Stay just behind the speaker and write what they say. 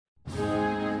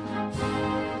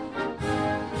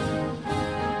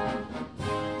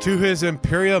To His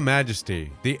Imperial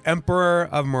Majesty, the Emperor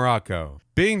of Morocco,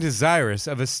 being desirous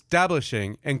of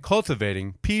establishing and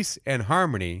cultivating peace and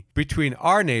harmony between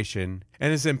our nation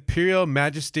and His Imperial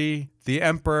Majesty, the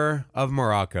Emperor of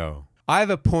Morocco, I have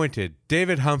appointed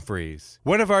David Humphreys,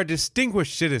 one of our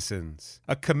distinguished citizens,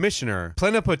 a commissioner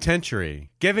plenipotentiary,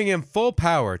 giving him full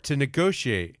power to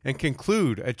negotiate and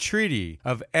conclude a treaty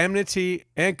of amity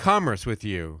and commerce with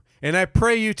you. And I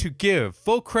pray you to give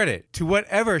full credit to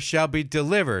whatever shall be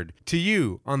delivered to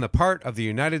you on the part of the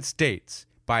United States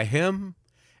by him,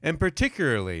 and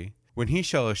particularly when he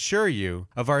shall assure you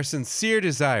of our sincere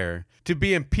desire to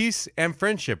be in peace and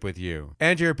friendship with you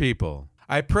and your people.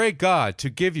 I pray God to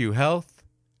give you health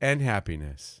and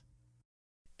happiness.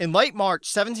 In late March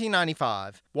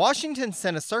 1795, Washington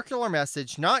sent a circular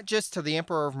message not just to the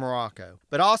Emperor of Morocco,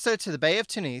 but also to the Bey of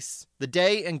Tunis, the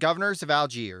Dey and governors of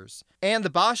Algiers, and the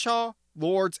Bashaw,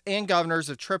 lords, and governors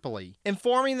of Tripoli,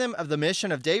 informing them of the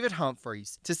mission of David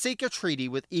Humphreys to seek a treaty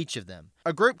with each of them,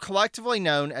 a group collectively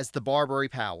known as the Barbary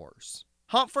Powers.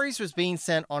 Humphreys was being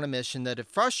sent on a mission that had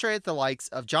frustrated the likes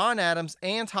of John Adams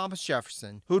and Thomas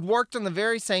Jefferson, who had worked on the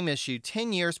very same issue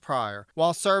 10 years prior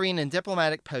while serving in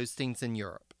diplomatic postings in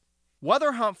Europe.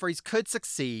 Whether Humphreys could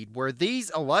succeed where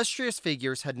these illustrious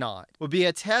figures had not would be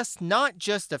a test not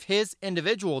just of his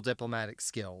individual diplomatic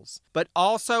skills, but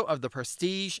also of the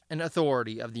prestige and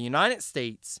authority of the United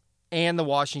States and the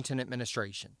Washington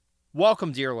administration.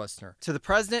 Welcome, dear listener, to the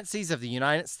Presidencies of the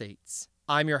United States.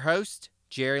 I'm your host,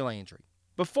 Jerry Landry.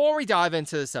 Before we dive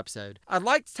into this episode, I'd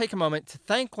like to take a moment to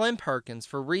thank Lynn Perkins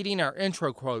for reading our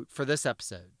intro quote for this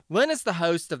episode. Lynn is the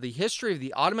host of the History of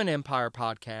the Ottoman Empire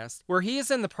podcast, where he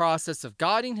is in the process of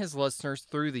guiding his listeners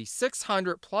through the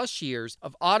 600-plus years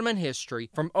of Ottoman history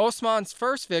from Osman's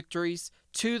first victories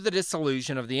to the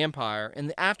dissolution of the empire in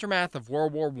the aftermath of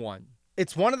World War I.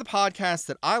 It's one of the podcasts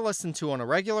that I listen to on a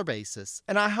regular basis,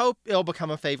 and I hope it'll become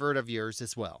a favorite of yours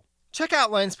as well. Check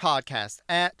out Lynn's podcast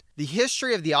at The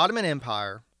History of the Ottoman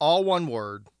Empire,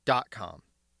 alloneword.com.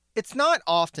 It's not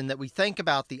often that we think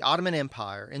about the Ottoman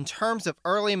Empire in terms of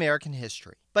early American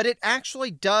history, but it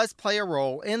actually does play a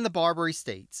role in the Barbary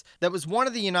States that was one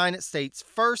of the United States'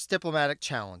 first diplomatic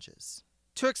challenges.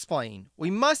 To explain, we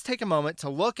must take a moment to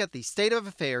look at the state of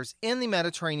affairs in the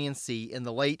Mediterranean Sea in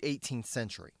the late 18th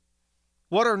century.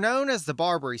 What are known as the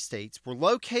Barbary States were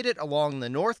located along the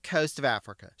north coast of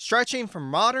Africa, stretching from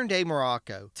modern-day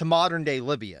Morocco to modern-day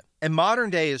Libya. And modern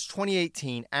day is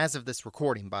 2018 as of this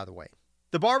recording, by the way.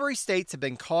 The Barbary States have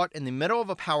been caught in the middle of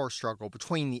a power struggle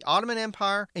between the Ottoman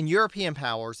Empire and European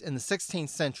powers in the 16th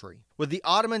century, with the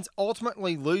Ottomans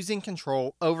ultimately losing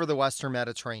control over the Western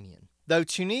Mediterranean. Though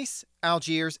Tunis,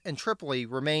 Algiers, and Tripoli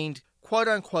remained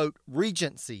quote-unquote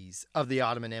regencies of the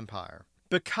Ottoman Empire.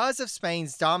 Because of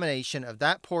Spain's domination of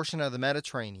that portion of the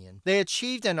Mediterranean, they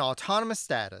achieved an autonomous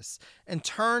status and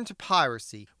turned to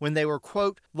piracy when they were,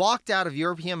 quote, locked out of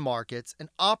European markets and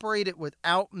operated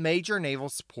without major naval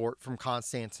support from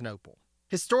Constantinople.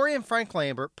 Historian Frank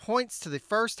Lambert points to the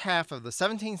first half of the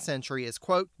 17th century as,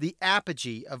 quote, the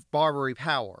apogee of Barbary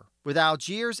power, with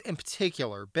Algiers in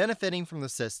particular benefiting from the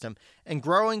system and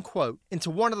growing, quote, into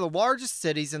one of the largest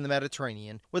cities in the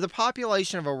Mediterranean with a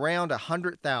population of around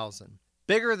 100,000.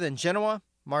 Bigger than Genoa,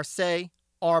 Marseille,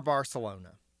 or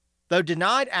Barcelona. Though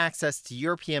denied access to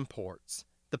European ports,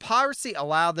 the piracy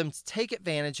allowed them to take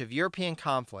advantage of European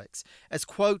conflicts as,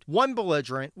 quote, one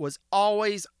belligerent was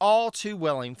always all too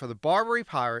willing for the Barbary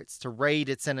pirates to raid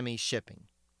its enemy's shipping.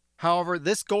 However,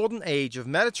 this golden age of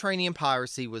Mediterranean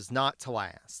piracy was not to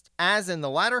last, as in the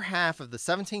latter half of the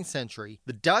 17th century,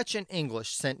 the Dutch and English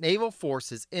sent naval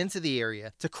forces into the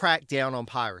area to crack down on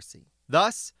piracy.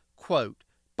 Thus, quote,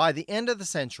 by the end of the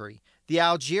century, the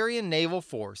Algerian naval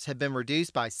force had been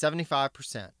reduced by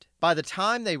 75%. By the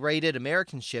time they raided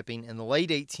American shipping in the late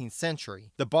 18th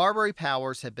century, the Barbary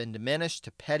powers had been diminished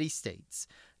to petty states,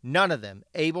 none of them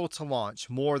able to launch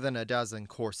more than a dozen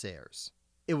corsairs.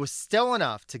 It was still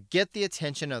enough to get the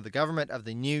attention of the government of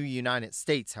the new United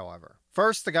States, however.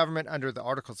 First the government under the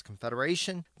Articles of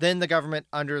Confederation, then the government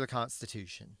under the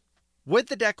Constitution. With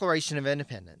the Declaration of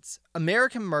Independence,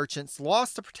 American merchants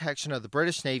lost the protection of the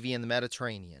British Navy in the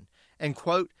Mediterranean, and,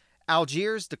 quote,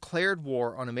 Algiers declared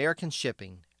war on American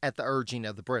shipping at the urging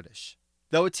of the British.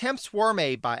 Though attempts were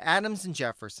made by Adams and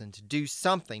Jefferson to do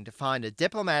something to find a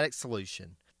diplomatic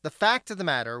solution, the fact of the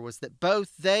matter was that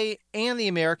both they and the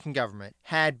American government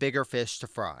had bigger fish to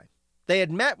fry. They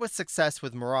had met with success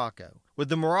with Morocco, with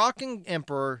the Moroccan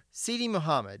Emperor Sidi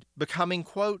Muhammad becoming,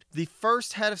 quote, the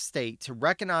first head of state to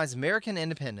recognize American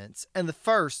independence and the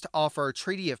first to offer a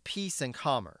treaty of peace and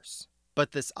commerce.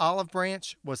 But this olive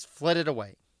branch was flitted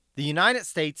away. The The United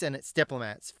States and its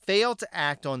diplomats failed to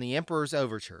act on the emperor's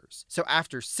overtures, so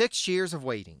after 6 years of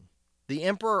waiting, the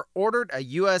emperor ordered a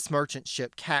U.S. merchant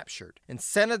ship captured and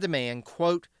sent a demand,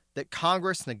 quote, that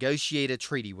Congress negotiate a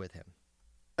treaty with him.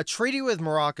 A treaty with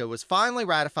Morocco was finally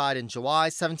ratified in July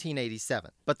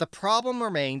 1787, but the problem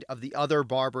remained of the other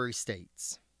Barbary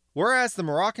states. Whereas the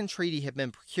Moroccan treaty had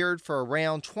been procured for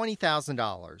around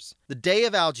 $20,000, the Dey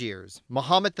of Algiers,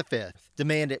 Mohammed V,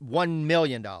 demanded $1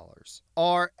 million,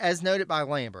 or, as noted by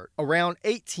Lambert, around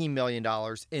 $18 million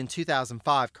in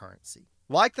 2005 currency.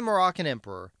 Like the Moroccan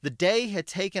emperor, the Dey had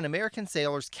taken American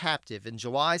sailors captive in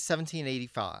July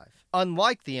 1785.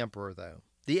 Unlike the emperor, though,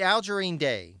 the Algerine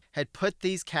Dey had put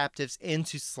these captives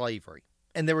into slavery,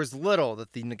 and there was little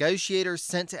that the negotiators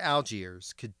sent to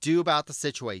Algiers could do about the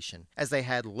situation, as they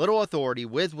had little authority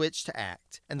with which to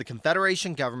act, and the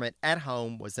Confederation government at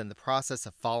home was in the process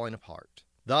of falling apart.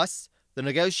 Thus, the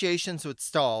negotiations would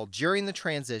stall during the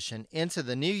transition into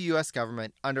the new U.S.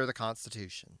 government under the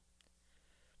Constitution.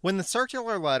 When the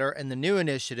circular letter and the new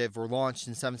initiative were launched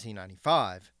in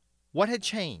 1795, what had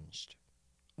changed?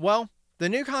 Well, the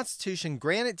new Constitution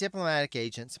granted diplomatic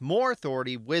agents more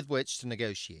authority with which to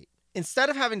negotiate. Instead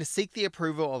of having to seek the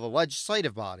approval of a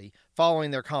legislative body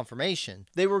following their confirmation,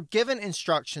 they were given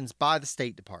instructions by the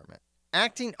State Department,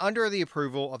 acting under the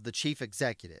approval of the chief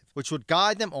executive, which would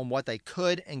guide them on what they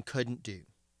could and couldn't do.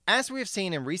 As we have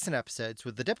seen in recent episodes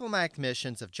with the diplomatic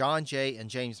missions of John Jay and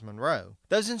James Monroe,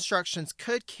 those instructions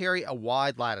could carry a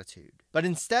wide latitude. But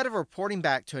instead of reporting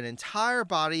back to an entire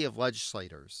body of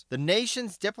legislators, the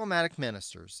nation's diplomatic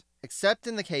ministers, except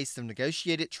in the case of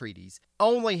negotiated treaties,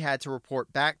 only had to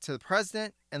report back to the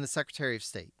President and the Secretary of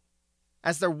State.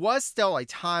 As there was still a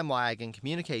time lag in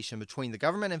communication between the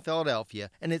government in Philadelphia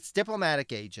and its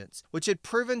diplomatic agents, which had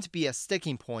proven to be a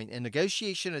sticking point in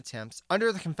negotiation attempts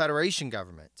under the Confederation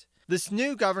government, this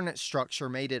new governance structure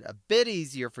made it a bit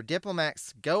easier for diplomats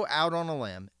to go out on a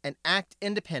limb and act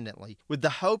independently with the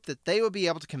hope that they would be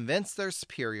able to convince their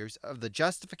superiors of the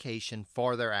justification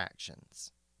for their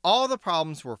actions. All the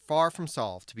problems were far from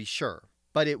solved, to be sure,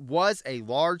 but it was a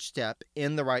large step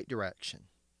in the right direction.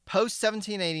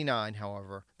 Post-1789,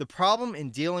 however, the problem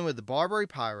in dealing with the Barbary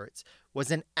pirates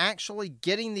was in actually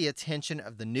getting the attention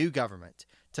of the new government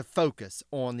to focus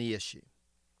on the issue.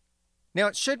 Now,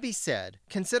 it should be said,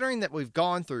 considering that we've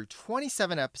gone through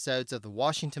 27 episodes of the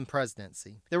Washington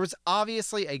presidency, there was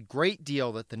obviously a great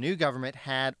deal that the new government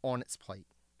had on its plate.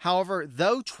 However,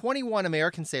 though 21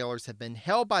 American sailors had been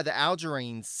held by the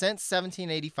Algerines since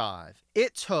 1785,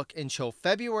 it took until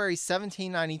February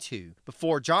 1792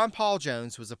 before John Paul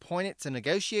Jones was appointed to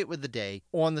negotiate with the Dey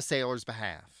on the sailors'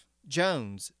 behalf.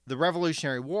 Jones, the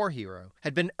Revolutionary War hero,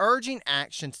 had been urging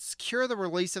action to secure the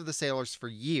release of the sailors for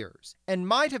years, and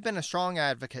might have been a strong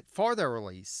advocate for their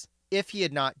release if he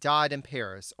had not died in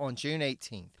Paris on June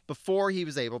 18th, before he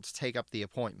was able to take up the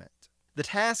appointment. The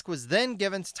task was then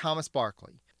given to Thomas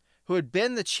Barclay, who had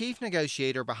been the chief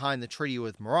negotiator behind the treaty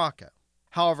with Morocco.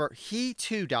 However, he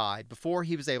too died before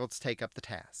he was able to take up the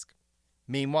task.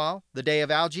 Meanwhile, the Dey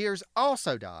of Algiers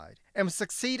also died, and was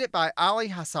succeeded by Ali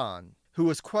Hassan, who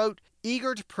was, quote,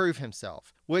 eager to prove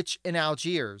himself, which in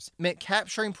Algiers meant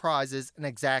capturing prizes and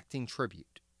exacting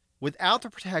tribute. Without the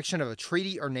protection of a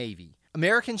treaty or navy,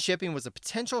 American shipping was a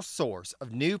potential source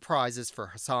of new prizes for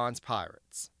Hassan's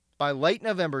pirates. By late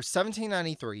November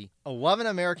 1793, 11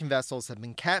 American vessels had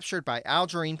been captured by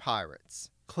Algerine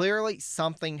pirates. Clearly,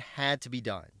 something had to be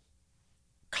done.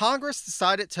 Congress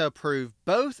decided to approve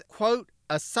both, quote,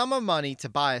 a sum of money to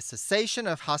buy a cessation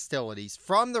of hostilities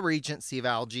from the Regency of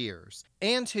Algiers,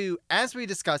 and to, as we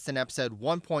discussed in episode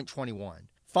 1.21,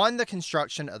 fund the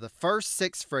construction of the first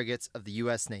 6 frigates of the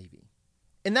U.S. Navy.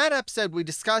 In that episode, we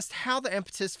discussed how the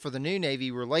impetus for the new Navy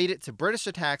related to British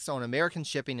attacks on American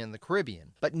shipping in the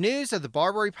Caribbean, but news of the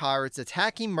Barbary pirates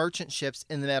attacking merchant ships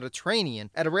in the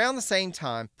Mediterranean at around the same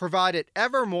time provided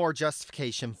ever more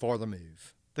justification for the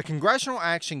move. The congressional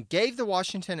action gave the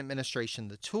Washington administration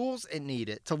the tools it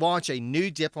needed to launch a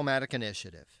new diplomatic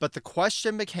initiative, but the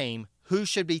question became who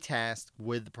should be tasked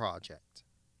with the project.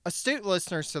 Astute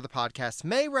listeners to the podcast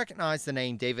may recognize the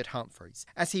name David Humphreys,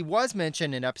 as he was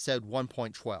mentioned in episode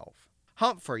 1.12.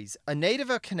 Humphreys, a native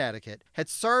of Connecticut, had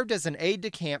served as an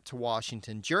aide-de-camp to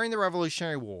Washington during the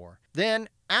Revolutionary War. Then,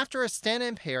 after a stint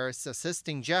in Paris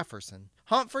assisting Jefferson,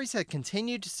 Humphreys had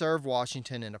continued to serve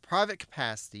Washington in a private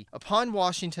capacity upon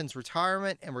Washington's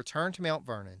retirement and return to Mount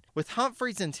Vernon, with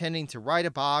Humphreys intending to write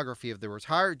a biography of the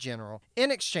retired general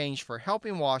in exchange for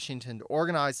helping Washington to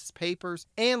organize his papers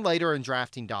and later in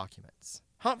drafting documents.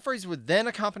 Humphreys would then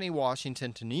accompany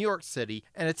Washington to New York City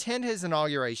and attend his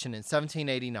inauguration in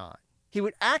 1789. He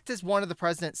would act as one of the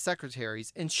president's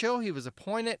secretaries until he was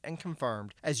appointed and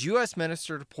confirmed as U.S.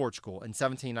 Minister to Portugal in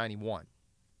 1791.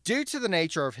 Due to the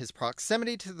nature of his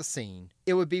proximity to the scene,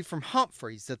 it would be from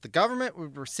Humphreys that the government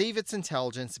would receive its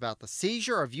intelligence about the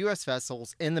seizure of U.S.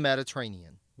 vessels in the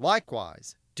Mediterranean.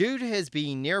 Likewise, due to his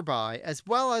being nearby, as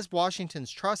well as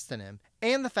Washington's trust in him,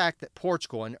 and the fact that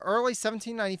Portugal in early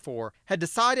 1794 had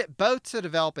decided both to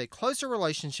develop a closer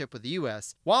relationship with the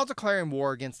U.S. while declaring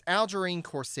war against Algerine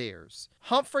corsairs,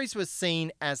 Humphreys was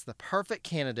seen as the perfect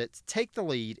candidate to take the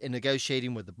lead in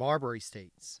negotiating with the Barbary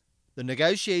States. The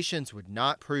negotiations would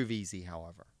not prove easy,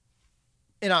 however.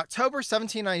 In October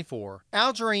 1794,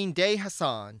 Algerine Dey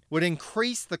Hassan would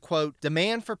increase the, quote,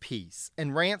 demand for peace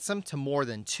and ransom to more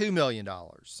than $2 million.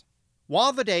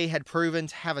 While the Dey had proven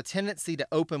to have a tendency to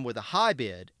open with a high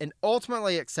bid and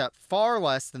ultimately accept far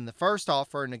less than the first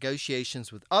offer in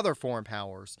negotiations with other foreign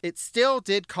powers, it still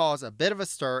did cause a bit of a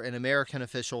stir in American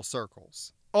official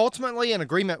circles. Ultimately, an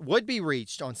agreement would be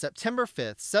reached on September 5,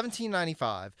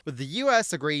 1795, with the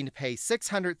U.S. agreeing to pay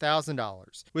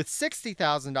 $600,000, with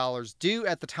 $60,000 due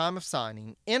at the time of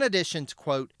signing, in addition to,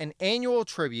 quote, an annual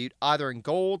tribute either in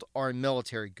gold or in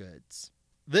military goods.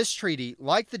 This treaty,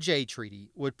 like the Jay Treaty,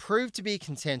 would prove to be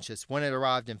contentious when it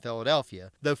arrived in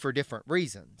Philadelphia, though for different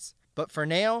reasons. But for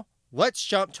now, let's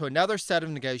jump to another set of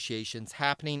negotiations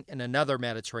happening in another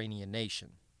Mediterranean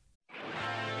nation.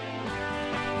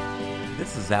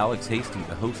 This is Alex Hasty,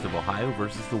 the host of Ohio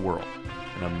vs. the World,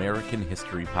 an American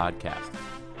history podcast.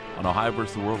 On Ohio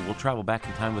vs. the World, we'll travel back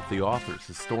in time with the authors,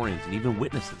 historians, and even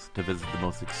witnesses to visit the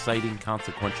most exciting,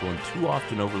 consequential, and too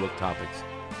often overlooked topics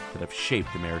that have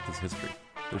shaped America's history.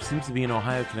 There seems to be an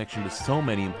Ohio connection to so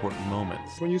many important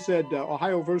moments. When you said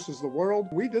Ohio versus the world,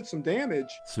 we did some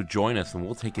damage. So join us and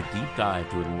we'll take a deep dive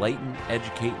to enlighten,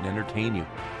 educate, and entertain you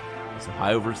as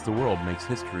Ohio vs. the World makes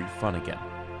history fun again.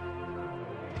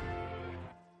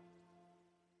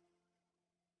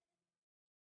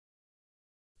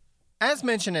 As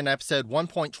mentioned in episode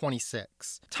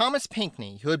 1.26, Thomas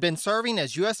Pinckney, who had been serving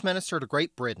as U.S. Minister to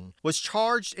Great Britain, was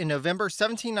charged in November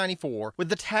 1794 with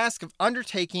the task of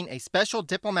undertaking a special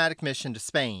diplomatic mission to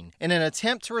Spain in an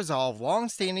attempt to resolve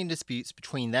long-standing disputes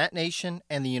between that nation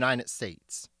and the United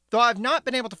States. Though I've not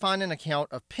been able to find an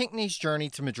account of Pinckney's journey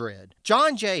to Madrid,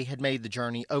 John Jay had made the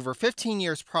journey over 15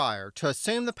 years prior to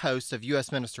assume the post of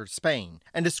U.S. Minister to Spain,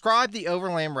 and described the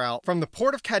overland route from the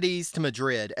port of Cadiz to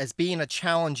Madrid as being a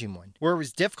challenging one, where it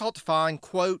was difficult to find,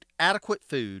 quote, adequate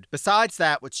food, besides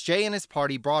that which Jay and his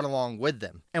party brought along with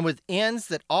them, and with inns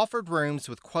that offered rooms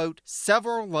with, quote,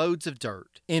 several loads of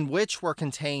dirt, in which were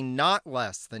contained not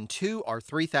less than 2,000 or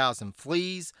 3,000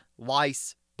 fleas,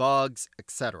 lice, bugs,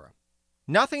 etc.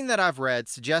 Nothing that I've read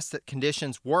suggests that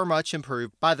conditions were much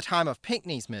improved by the time of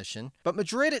Pinckney's mission, but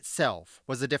Madrid itself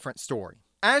was a different story.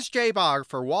 As Jay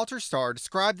biographer Walter Starr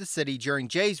described the city during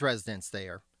Jay's residence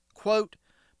there, quote,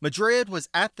 Madrid was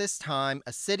at this time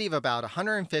a city of about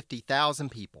 150,000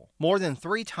 people, more than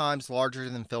 3 times larger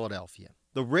than Philadelphia.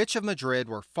 The rich of Madrid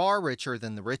were far richer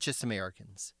than the richest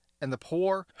Americans, and the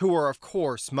poor, who were of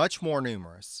course much more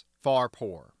numerous, far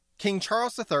poorer. King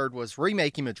Charles III was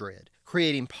remaking Madrid,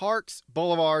 creating parks,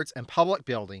 boulevards, and public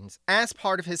buildings as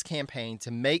part of his campaign to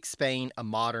make Spain a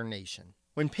modern nation.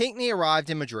 When Pinckney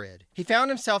arrived in Madrid, he found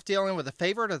himself dealing with a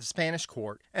favorite of the Spanish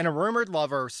court and a rumored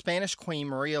lover of Spanish Queen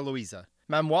Maria Luisa,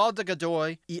 Manuel de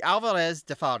Godoy y Alvarez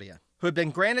de Faria, who had been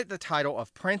granted the title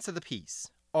of Prince of the Peace,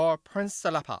 or Prince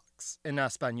de la Pax in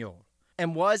Espanol,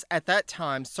 and was at that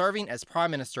time serving as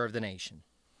Prime Minister of the nation.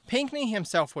 Pinckney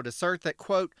himself would assert that,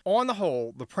 quote, on the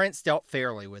whole, the prince dealt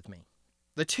fairly with me.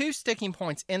 The two sticking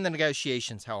points in the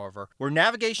negotiations, however, were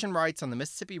navigation rights on the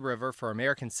Mississippi River for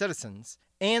American citizens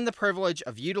and the privilege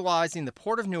of utilizing the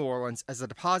Port of New Orleans as a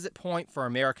deposit point for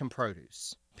American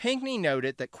produce. Pinckney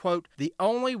noted that, quote, the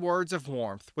only words of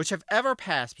warmth which have ever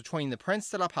passed between the Prince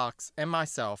de la Pax and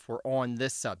myself were on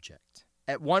this subject.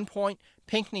 At one point,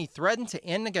 Pinckney threatened to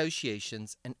end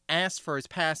negotiations and asked for his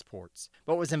passports,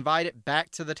 but was invited back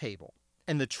to the table.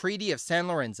 And the Treaty of San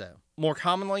Lorenzo, more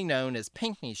commonly known as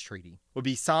Pinckney's Treaty, would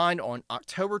be signed on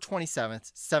October 27,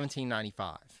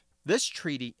 1795. This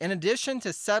treaty, in addition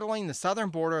to settling the southern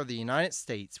border of the United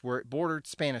States where it bordered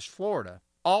Spanish Florida,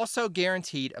 also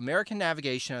guaranteed American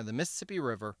navigation of the Mississippi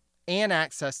River and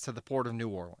access to the Port of New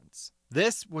Orleans.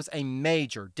 This was a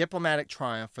major diplomatic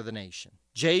triumph for the nation.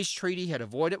 Jay's treaty had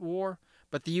avoided war,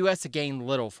 but the U.S. had gained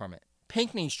little from it.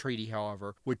 Pinckney's treaty,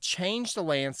 however, would change the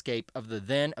landscape of the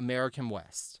then American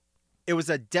West. It was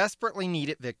a desperately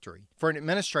needed victory for an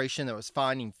administration that was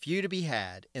finding few to be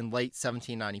had in late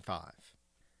 1795.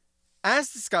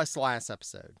 As discussed last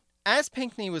episode, As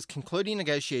Pinckney was concluding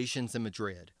negotiations in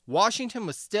Madrid, Washington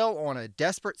was still on a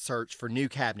desperate search for new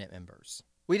cabinet members.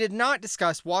 We did not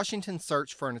discuss Washington's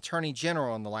search for an attorney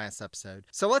general in the last episode,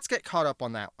 so let's get caught up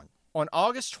on that one. On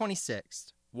August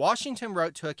 26th, Washington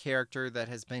wrote to a character that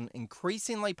has been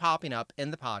increasingly popping up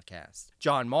in the podcast,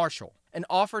 John Marshall, and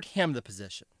offered him the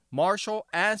position. Marshall,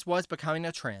 as was becoming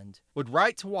a trend, would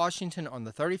write to Washington on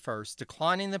the 31st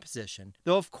declining the position,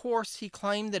 though of course he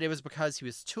claimed that it was because he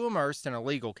was too immersed in a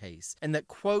legal case and that,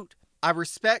 quote, I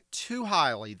respect too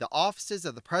highly the offices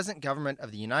of the present government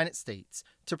of the United States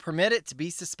to permit it to be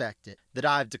suspected that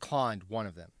I have declined one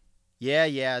of them.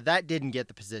 Yeah, that didn't get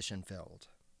the position filled.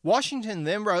 Washington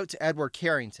then wrote to Edward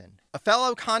Carrington, a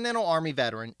fellow Continental Army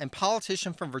veteran and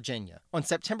politician from Virginia, on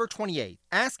September 28th,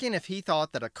 asking if he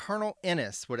thought that a Colonel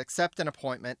Ennis would accept an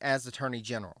appointment as Attorney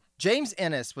General. James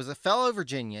Ennis was a fellow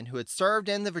Virginian who had served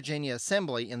in the Virginia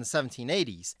Assembly in the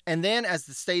 1780s and then as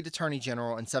the State Attorney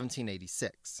General in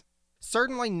 1786.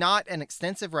 Certainly not an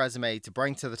extensive resume to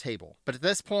bring to the table, but at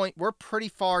this point we're pretty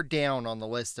far down on the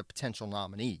list of potential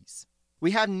nominees.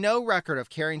 We have no record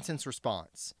of Carrington's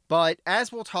response, but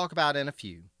as we'll talk about in a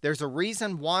few, there's a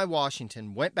reason why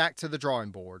Washington went back to the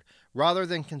drawing board rather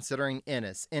than considering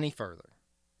Ennis any further.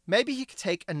 Maybe he could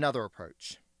take another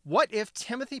approach. What if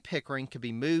Timothy Pickering could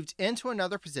be moved into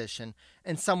another position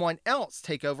and someone else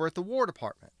take over at the War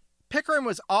Department? Pickering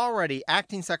was already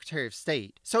acting Secretary of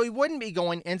State, so he wouldn't be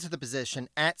going into the position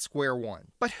at square one.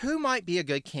 But who might be a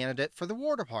good candidate for the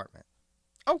War Department?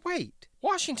 Oh wait,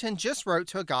 Washington just wrote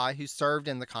to a guy who served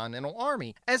in the Continental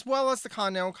Army, as well as the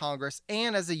Continental Congress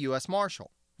and as a U.S. Marshal.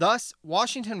 Thus,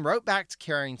 Washington wrote back to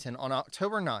Carrington on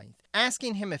October 9th,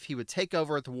 asking him if he would take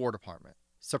over at the War Department.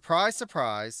 Surprise,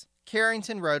 surprise,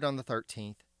 Carrington wrote on the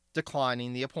 13th,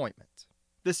 declining the appointment.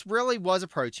 This really was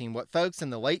approaching what folks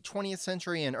in the late 20th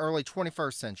century and early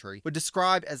 21st century would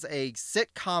describe as a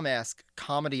sitcom-esque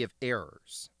comedy of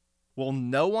errors. Will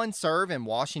no one serve in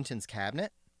Washington's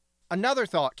cabinet? Another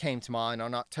thought came to mind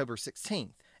on October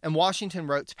 16th, and Washington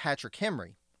wrote to Patrick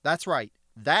Henry. That's right,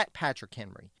 that Patrick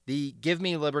Henry, the give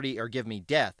me liberty or give me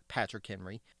death Patrick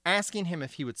Henry, asking him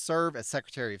if he would serve as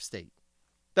Secretary of State.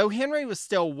 Though Henry was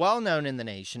still well known in the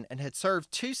nation and had served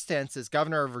 2 stints as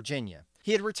governor of Virginia,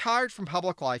 he had retired from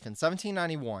public life in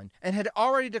 1791 and had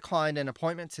already declined an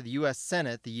appointment to the U.S.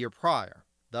 Senate the year prior.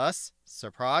 Thus,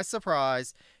 surprise,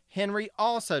 surprise, Henry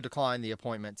also declined the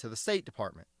appointment to the State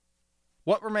Department.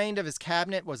 What remained of his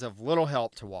cabinet was of little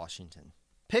help to Washington.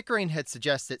 Pickering had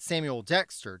suggested Samuel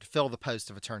Dexter to fill the post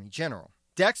of Attorney General.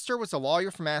 Dexter was a lawyer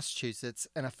from Massachusetts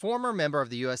and a former member of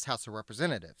the U.S. House of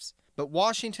Representatives. But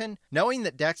Washington, knowing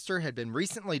that Dexter had been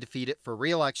recently defeated for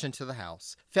re-election to the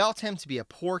House, felt him to be a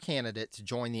poor candidate to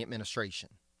join the administration.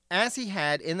 As he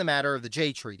had in the matter of the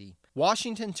Jay Treaty,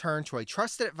 Washington turned to a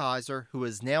trusted advisor who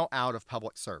is now out of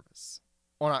public service.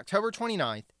 On October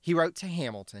 29th, he wrote to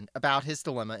Hamilton about his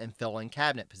dilemma in filling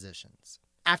cabinet positions.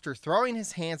 After throwing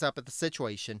his hands up at the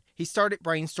situation, he started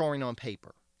brainstorming on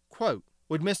paper. Quote,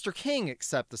 would Mr. King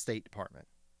accept the State Department?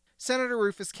 Senator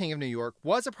Rufus King of New York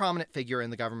was a prominent figure in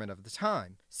the government of the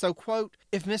time, so, quote,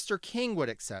 if Mr. King would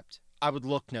accept, I would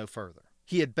look no further.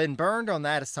 He had been burned on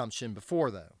that assumption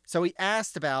before, though, so he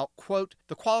asked about, quote,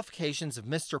 the qualifications of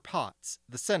Mr. Potts,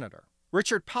 the senator.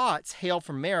 Richard Potts hailed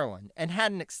from Maryland and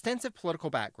had an extensive political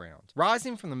background,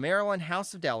 rising from the Maryland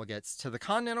House of Delegates to the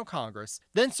Continental Congress,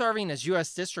 then serving as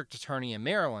U.S. District Attorney in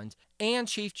Maryland and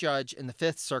Chief Judge in the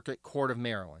Fifth Circuit Court of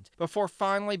Maryland, before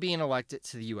finally being elected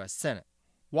to the U.S. Senate.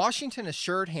 Washington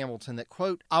assured Hamilton that,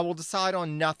 quote, I will decide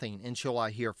on nothing until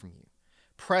I hear from you,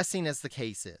 pressing as the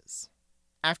case is.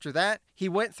 After that, he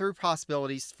went through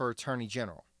possibilities for Attorney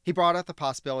General. He brought up the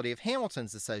possibility of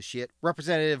Hamilton's associate,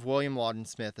 Representative William Lawton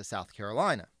Smith of South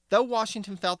Carolina. Though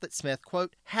Washington felt that Smith,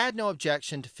 quote, had no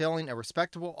objection to filling a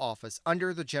respectable office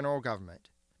under the general government,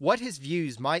 what his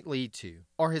views might lead to,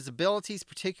 or his abilities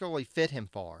particularly fit him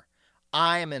for,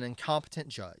 I am an incompetent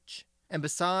judge. And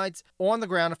besides, on the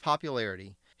ground of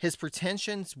popularity, his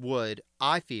pretensions would,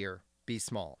 I fear, be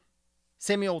small.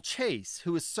 Samuel Chase,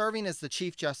 who was serving as the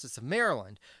Chief Justice of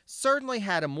Maryland, certainly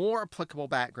had a more applicable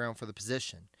background for the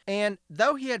position, and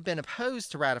though he had been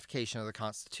opposed to ratification of the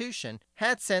Constitution,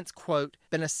 had since, quote,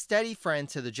 been a steady friend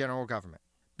to the general government.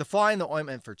 The fly in the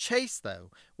ointment for Chase,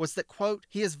 though, was that, quote,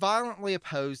 he is violently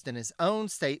opposed in his own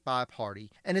state by a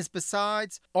party, and is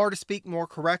besides, or to speak more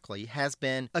correctly, has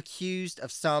been accused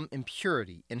of some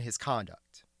impurity in his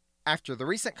conduct. After the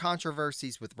recent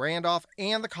controversies with Randolph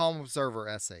and the Calm Observer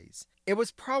essays, it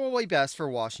was probably best for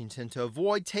Washington to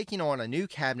avoid taking on a new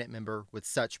cabinet member with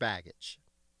such baggage.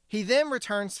 He then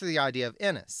returns to the idea of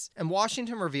Ennis, and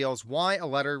Washington reveals why a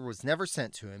letter was never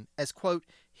sent to him as, quote,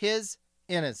 his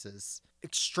Ennis's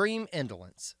extreme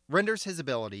indolence renders his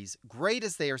abilities, great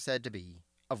as they are said to be,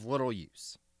 of little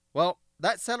use. Well,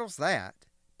 that settles that,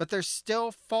 but there's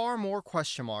still far more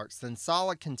question marks than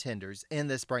solid contenders in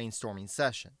this brainstorming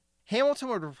session. Hamilton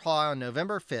would reply on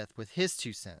November 5th with his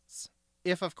 2 cents,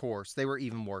 if of course they were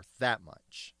even worth that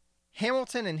much.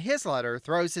 Hamilton in his letter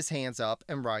throws his hands up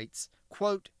and writes,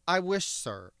 quote, "I wish,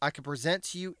 sir, I could present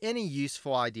to you any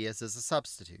useful ideas as a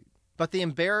substitute. But the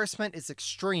embarrassment is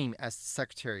extreme as the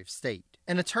Secretary of State.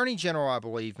 An Attorney General, I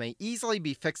believe, may easily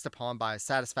be fixed upon by a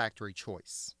satisfactory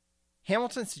choice."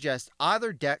 Hamilton suggests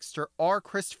either Dexter or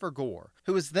Christopher Gore,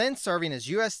 who was then serving as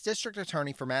U.S. District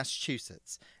Attorney for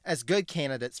Massachusetts, as good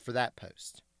candidates for that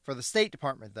post. For the State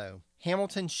Department, though,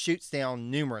 Hamilton shoots down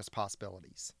numerous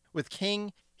possibilities. With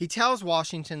King, he tells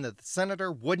Washington that the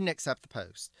senator wouldn't accept the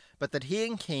post, but that he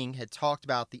and King had talked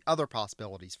about the other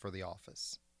possibilities for the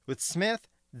office. With Smith,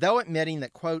 though admitting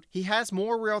that, quote, he has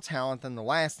more real talent than the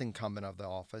last incumbent of the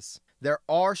office, there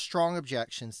are strong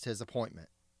objections to his appointment.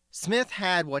 Smith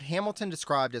had what Hamilton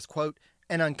described as, quote,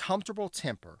 an uncomfortable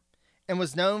temper, and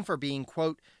was known for being,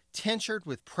 quote, tinctured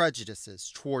with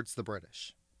prejudices towards the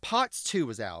British. Potts, too,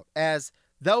 was out, as,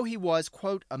 though he was,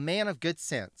 quote, a man of good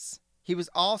sense, he was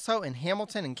also, in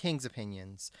Hamilton and King's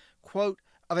opinions, quote,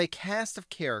 of a cast of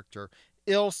character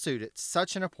ill-suited to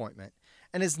such an appointment,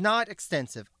 and is not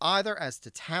extensive either as to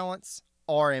talents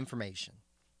or information.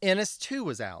 Ennis, too,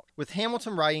 was out, with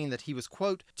Hamilton writing that he was,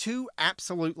 quote, too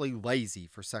absolutely lazy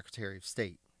for Secretary of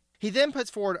State. He then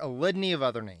puts forward a litany of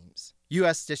other names: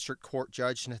 U.S. District Court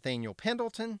Judge Nathaniel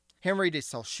Pendleton, Henry de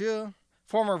Saussure,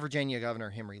 former Virginia Governor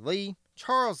Henry Lee,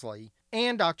 Charles Lee,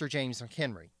 and Dr. James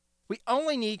McHenry. We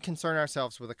only need concern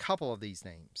ourselves with a couple of these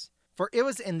names, for it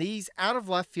was in these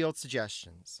out-of-left-field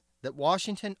suggestions that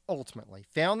Washington ultimately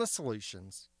found the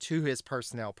solutions to his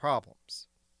personnel problems.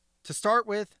 To start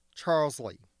with, Charles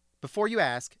Lee. Before you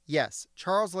ask, yes,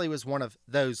 Charles Lee was one of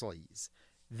those Lees,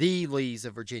 the Lees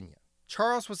of Virginia.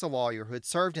 Charles was a lawyer who had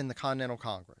served in the Continental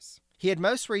Congress. He had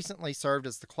most recently served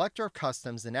as the Collector of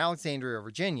Customs in Alexandria,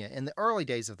 Virginia in the early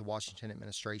days of the Washington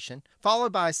administration,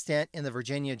 followed by a stint in the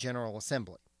Virginia General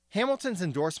Assembly. Hamilton's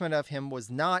endorsement of him was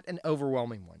not an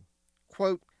overwhelming one.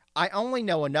 Quote, I only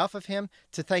know enough of him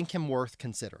to think him worth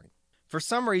considering. For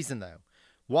some reason, though,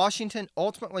 Washington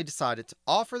ultimately decided to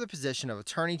offer the position of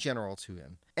Attorney General to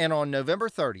him, and on November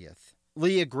 30th,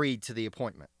 Lee agreed to the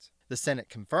appointment. The Senate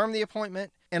confirmed the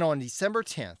appointment, and on December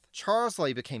 10th, Charles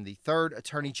Lee became the third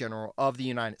Attorney General of the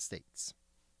United States.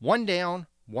 One down,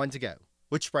 one to go,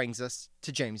 which brings us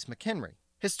to James McHenry.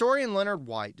 Historian Leonard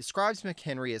White describes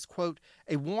McHenry as, quote,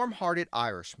 a warm-hearted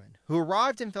Irishman who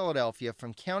arrived in Philadelphia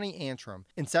from County Antrim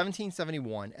in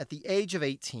 1771 at the age of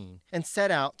 18 and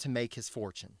set out to make his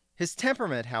fortune. His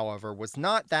temperament, however, was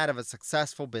not that of a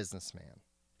successful businessman.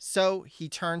 So he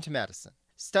turned to medicine,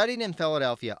 studied in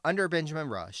Philadelphia under Benjamin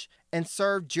Rush, and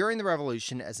served during the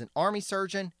Revolution as an army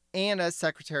surgeon and as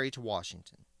secretary to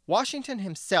Washington. Washington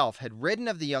himself had written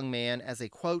of the young man as a,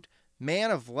 quote,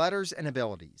 man of letters and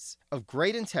abilities, of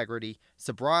great integrity,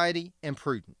 sobriety, and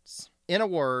prudence. In a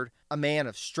word, a man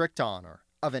of strict honor,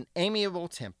 of an amiable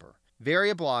temper, very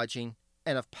obliging,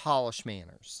 and of polished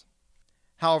manners.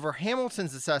 However,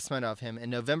 Hamilton's assessment of him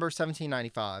in November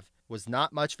 1795 was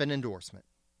not much of an endorsement.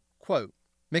 Quote,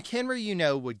 McHenry, you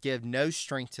know, would give no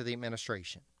strength to the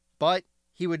administration, but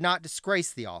he would not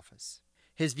disgrace the office.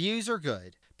 His views are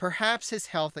good. Perhaps his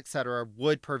health, etc.,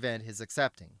 would prevent his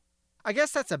accepting. I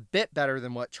guess that's a bit better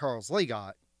than what Charles Lee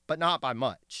got, but not by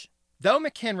much. Though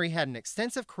McHenry had an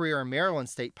extensive career in Maryland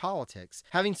state politics,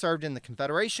 having served in the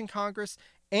Confederation Congress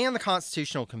and the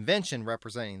Constitutional Convention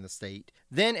representing the state,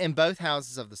 then in both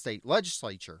houses of the state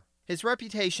legislature, his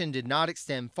reputation did not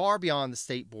extend far beyond the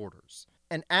state borders.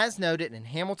 And as noted in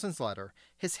Hamilton's letter,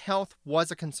 his health was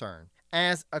a concern,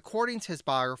 as, according to his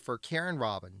biographer Karen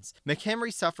Robbins,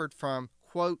 McHenry suffered from,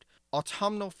 quote,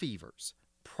 autumnal fevers,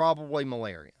 probably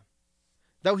malaria.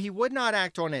 Though he would not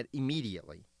act on it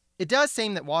immediately, it does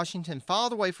seem that Washington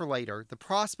filed away for later the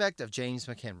prospect of James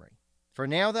McHenry. For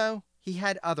now, though, he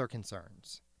had other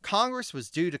concerns. Congress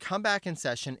was due to come back in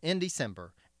session in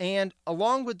December, and,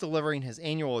 along with delivering his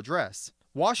annual address,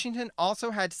 Washington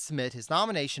also had to submit his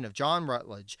nomination of John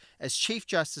Rutledge as Chief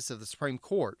Justice of the Supreme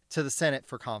Court to the Senate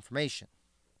for confirmation.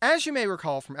 As you may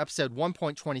recall from episode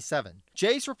 1.27,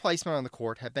 Jay's replacement on the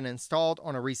court had been installed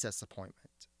on a recess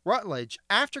appointment. Rutledge,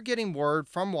 after getting word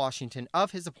from Washington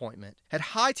of his appointment, had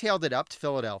hightailed it up to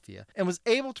Philadelphia and was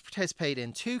able to participate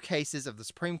in 2 cases of the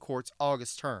Supreme Court's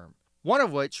August term, one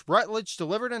of which Rutledge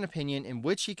delivered an opinion in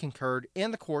which he concurred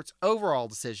in the court's overall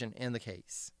decision in the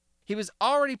case. He was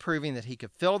already proving that he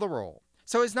could fill the role,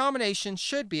 so his nomination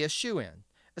should be a shoo-in,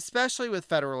 especially with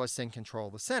Federalists in control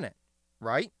of the Senate,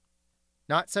 right?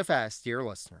 Not so fast, dear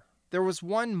listener. There was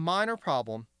one minor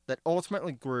problem that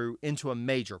ultimately grew into a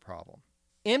major problem.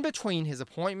 In between his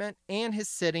appointment and his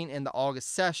sitting in the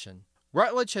August session,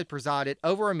 Rutledge had presided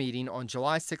over a meeting on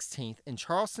July 16th in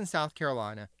Charleston, South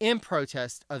Carolina, in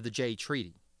protest of the Jay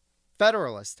Treaty.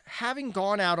 Federalists, having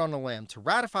gone out on a limb to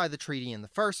ratify the treaty in the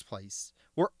first place,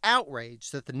 were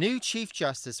outraged that the new Chief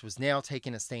Justice was now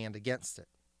taking a stand against it.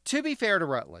 To be fair to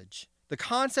Rutledge, the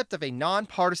concept of a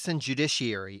nonpartisan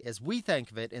judiciary, as we think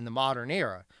of it in the modern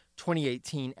era,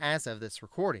 2018 as of this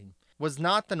recording, was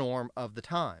not the norm of the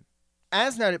time.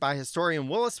 As noted by historian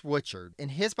Willis Witchard in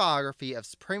his biography of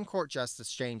Supreme Court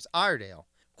Justice James Iredale,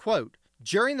 quote,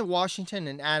 during the Washington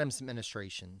and Adams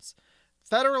administrations,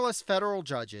 Federalist federal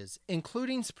judges,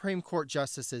 including Supreme Court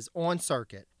justices on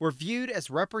circuit, were viewed as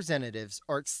representatives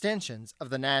or extensions of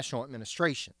the national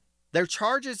administration. Their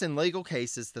charges in legal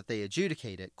cases that they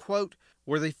adjudicated, quote,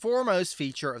 were the foremost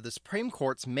feature of the Supreme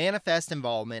Court's manifest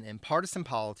involvement in partisan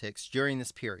politics during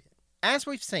this period. As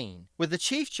we've seen, with the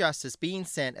Chief Justice being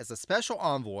sent as a special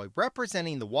envoy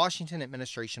representing the Washington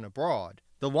administration abroad,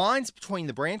 the lines between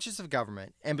the branches of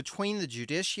government and between the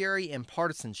judiciary and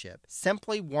partisanship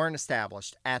simply weren't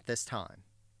established at this time.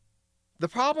 The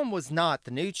problem was not the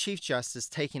new Chief Justice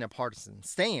taking a partisan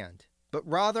stand, but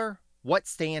rather what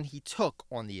stand he took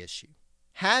on the issue.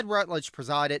 Had Rutledge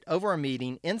presided over a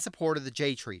meeting in support of the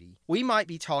Jay Treaty, we might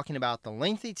be talking about the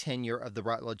lengthy tenure of the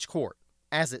Rutledge Court.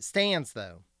 As it stands,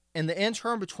 though, in the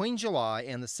interim between July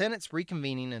and the Senate's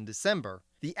reconvening in December,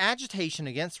 the agitation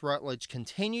against Rutledge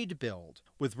continued to build,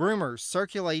 with rumors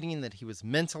circulating that he was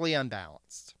mentally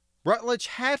unbalanced. Rutledge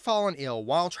had fallen ill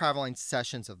while traveling to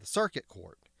sessions of the Circuit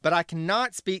Court, but I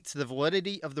cannot speak to the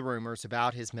validity of the rumors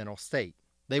about his mental state.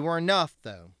 They were enough,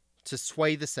 though, to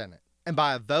sway the Senate, and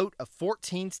by a vote of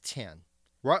 14-10,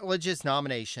 Rutledge's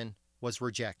nomination was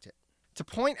rejected. To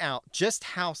point out just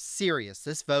how serious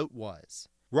this vote was,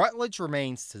 Rutledge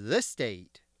remains to this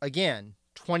date, again,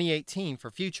 2018 for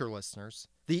future listeners,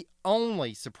 the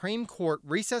only Supreme Court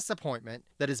recess appointment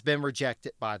that has been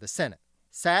rejected by the Senate.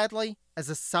 Sadly, as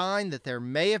a sign that there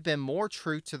may have been more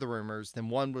truth to the rumors than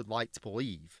one would like to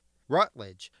believe,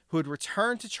 Rutledge, who had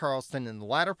returned to Charleston in the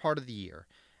latter part of the year,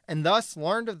 and thus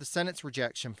learned of the Senate's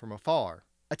rejection from afar,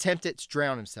 attempted to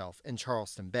drown himself in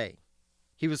Charleston Bay.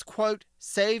 He was, quote,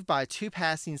 saved by 2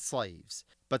 passing slaves,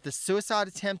 but the suicide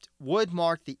attempt would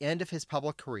mark the end of his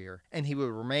public career, and he would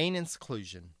remain in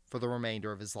seclusion for the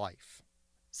remainder of his life.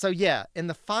 So yeah, in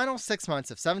the final 6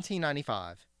 months of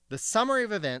 1795, the summary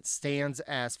of events stands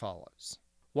as follows.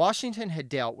 Washington had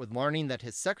dealt with learning that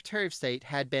his Secretary of State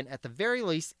had been at the very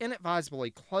least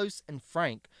inadvisably close and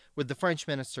frank with the French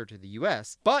minister to the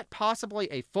U.S., but possibly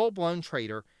a full-blown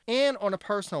traitor, and on a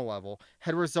personal level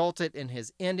had resulted in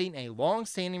his ending a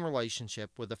long-standing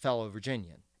relationship with a fellow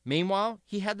Virginian. Meanwhile,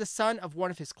 he had the son of one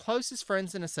of his closest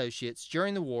friends and associates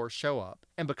during the war show up,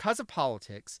 and because of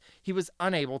politics, he was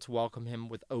unable to welcome him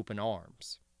with open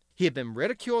arms. He had been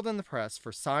ridiculed in the press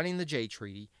for signing the Jay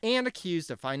Treaty and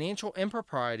accused of financial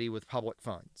impropriety with public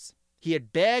funds. He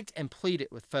had begged and pleaded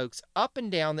with folks up and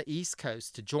down the East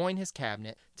Coast to join his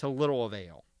cabinet to little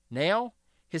avail. Now,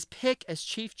 his pick as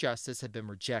Chief Justice had been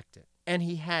rejected, and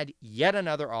he had yet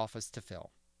another office to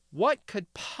fill. What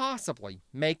could possibly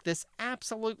make this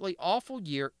absolutely awful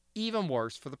year even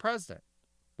worse for the president?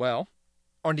 Well,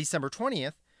 on December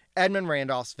 20th, Edmund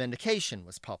Randolph's Vindication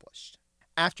was published.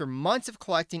 After months of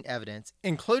collecting evidence,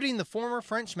 including the former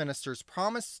French minister's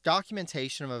promised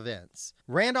documentation of events,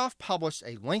 Randolph published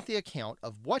a lengthy account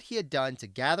of what he had done to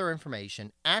gather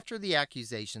information after the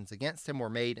accusations against him were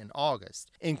made in August,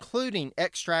 including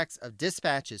extracts of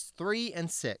dispatches 3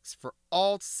 and 6 for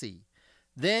all to see.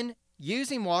 Then,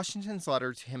 using Washington's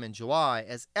letter to him in July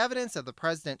as evidence of the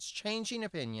president's changing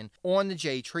opinion on the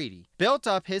Jay Treaty, built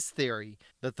up his theory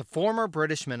that the former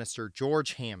British minister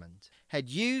George Hammond had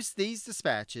used these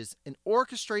dispatches and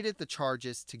orchestrated the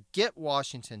charges to get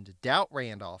Washington to doubt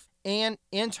Randolph and,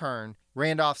 in turn,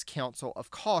 Randolph's counsel of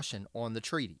caution on the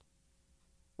treaty.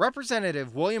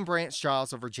 Representative William Branch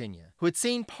Giles of Virginia, who had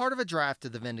seen part of a draft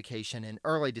of the Vindication in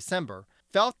early December,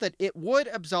 felt that it would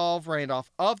absolve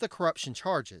Randolph of the corruption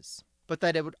charges, but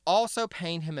that it would also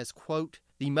paint him as, quote,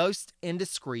 the most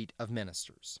indiscreet of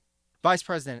ministers. Vice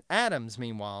President Adams,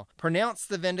 meanwhile, pronounced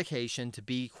the Vindication to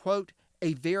be, quote,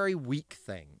 a very weak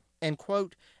thing, and,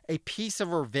 quote, a piece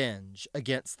of revenge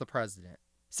against the president.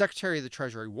 Secretary of the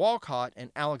Treasury Walcott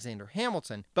and Alexander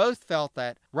Hamilton both felt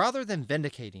that, rather than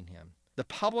vindicating him, the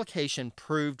publication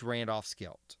proved Randolph's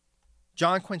guilt.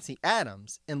 John Quincy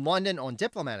Adams, in London on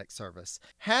diplomatic service,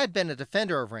 had been a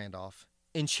defender of Randolph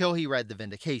until he read the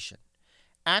Vindication.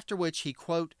 after which he,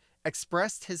 quote,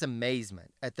 expressed his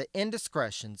amazement at the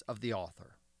indiscretions of the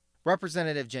author.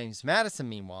 Representative James Madison,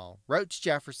 meanwhile, wrote to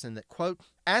Jefferson that, quote,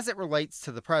 as it relates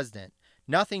to the president,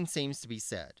 nothing seems to be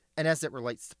said, and as it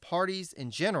relates to parties in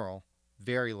general,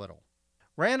 very little.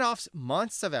 Randolph's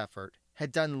months of effort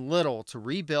had done little to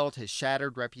rebuild his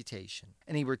shattered reputation,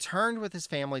 and he returned with his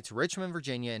family to Richmond,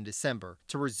 Virginia in December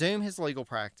to resume his legal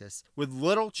practice with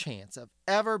little chance of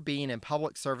ever being in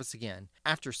public service again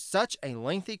after such a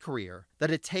lengthy career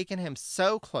that had taken him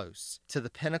so close to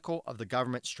the pinnacle of the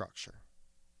government structure.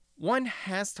 One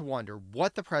has to wonder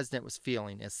what the president was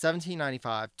feeling as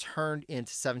 1795 turned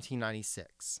into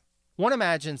 1796. One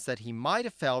imagines that he might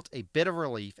have felt a bit of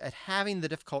relief at having the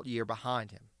difficult year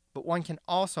behind him, but one can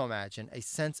also imagine a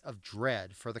sense of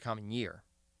dread for the coming year.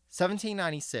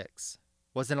 1796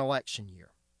 was an election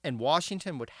year, and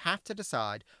Washington would have to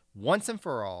decide once and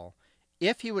for all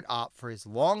if he would opt for his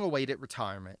long-awaited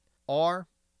retirement or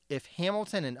if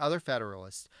Hamilton and other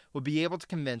Federalists would be able to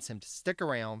convince him to stick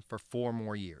around for 4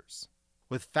 more years.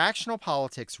 With factional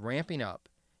politics ramping up,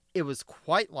 it was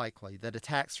quite likely that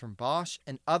attacks from Bosch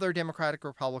and other Democratic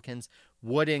Republicans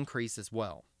would increase as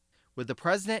well. With the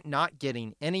president not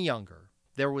getting any younger,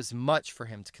 there was much for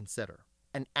him to consider.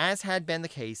 And as had been the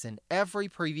case in every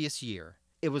previous year,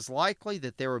 it was likely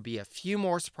that there would be a few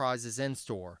more surprises in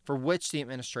store for which the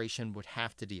administration would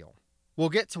have to deal. We'll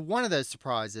get to one of those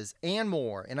surprises and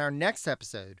more in our next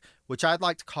episode, which I'd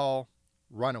like to call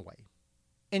Runaway.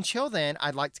 Until then,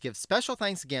 I'd like to give special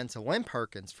thanks again to Lynn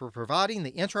Perkins for providing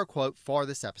the intro quote for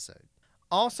this episode.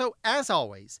 Also, as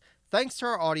always, thanks to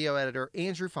our audio editor,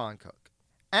 Andrew Foncook.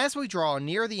 As we draw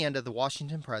near the end of the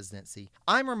Washington presidency,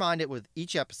 I'm reminded with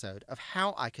each episode of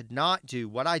how I could not do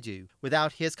what I do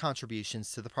without his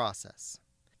contributions to the process.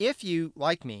 If you,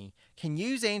 like me, can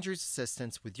use Andrew's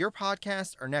assistance with your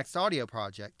podcast or next audio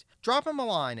project, drop him a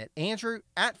line at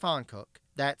andrew@foncook,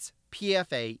 that's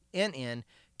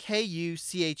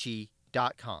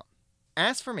PFANNKUCHE.com.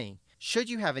 As for me, should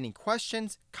you have any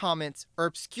questions, comments, or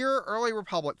obscure early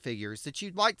Republic figures that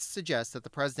you'd like to suggest that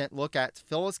the president look at to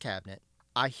fill his cabinet,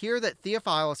 I hear that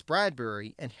Theophilus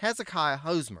Bradbury and Hezekiah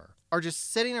Hosmer are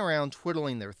just sitting around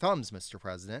twiddling their thumbs, Mr.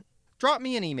 President. Drop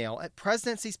me an email at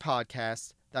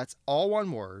presidenciespodcast, that's all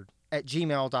one word, at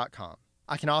gmail.com.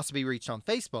 I can also be reached on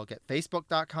Facebook at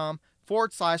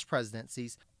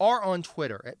facebook.com/presidencies or on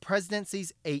Twitter at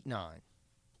presidencies89.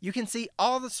 You can see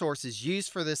all the sources used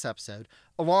for this episode,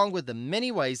 along with the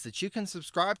many ways that you can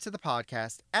subscribe to the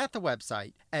podcast at the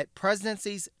website at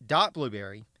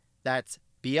presidencies.blueberry, that's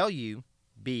BLUBRRY.com.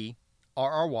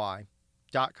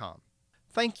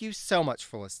 Thank you so much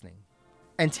for listening,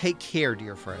 and take care,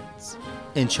 dear friends.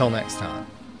 Until next time.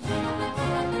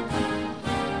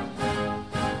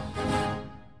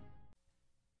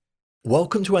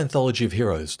 Welcome to Anthology of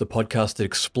Heroes, the podcast that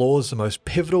explores the most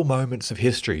pivotal moments of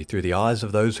history through the eyes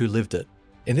of those who lived it.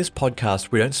 In this podcast,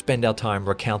 we don't spend our time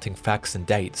recounting facts and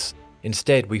dates.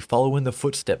 Instead, we follow in the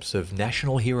footsteps of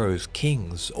national heroes,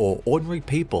 kings, or ordinary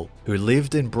people who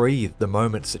lived and breathed the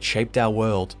moments that shaped our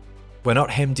world. We're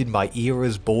not hemmed in by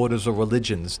eras, borders, or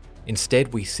religions.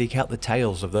 Instead, we seek out the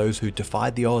tales of those who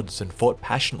defied the odds and fought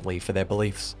passionately for their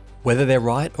beliefs. Whether they're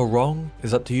right or wrong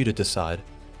is up to you to decide.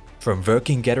 From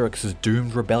Vercingetorix's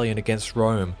doomed rebellion against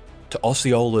Rome, to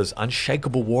Osceola's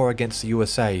unshakable war against the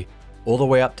USA, all the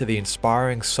way up to the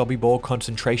inspiring Sobibor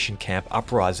concentration camp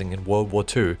uprising in World War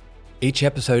II, each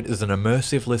episode is an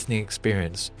immersive listening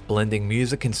experience, blending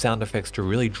music and sound effects to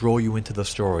really draw you into the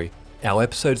story. Our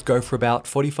episodes go for about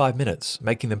 45 minutes,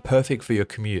 making them perfect for your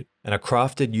commute, and are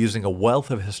crafted using a wealth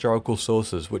of historical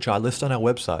sources, which I list on our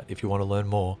website if you want to learn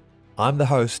more. I'm the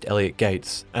host, Elliot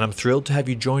Gates, and I'm thrilled to have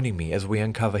you joining me as we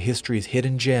uncover history's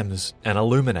hidden gems and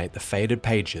illuminate the faded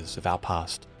pages of our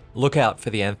past. Look out for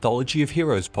the Anthology of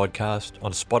Heroes podcast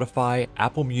on Spotify,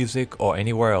 Apple Music, or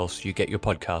anywhere else you get your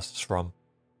podcasts from.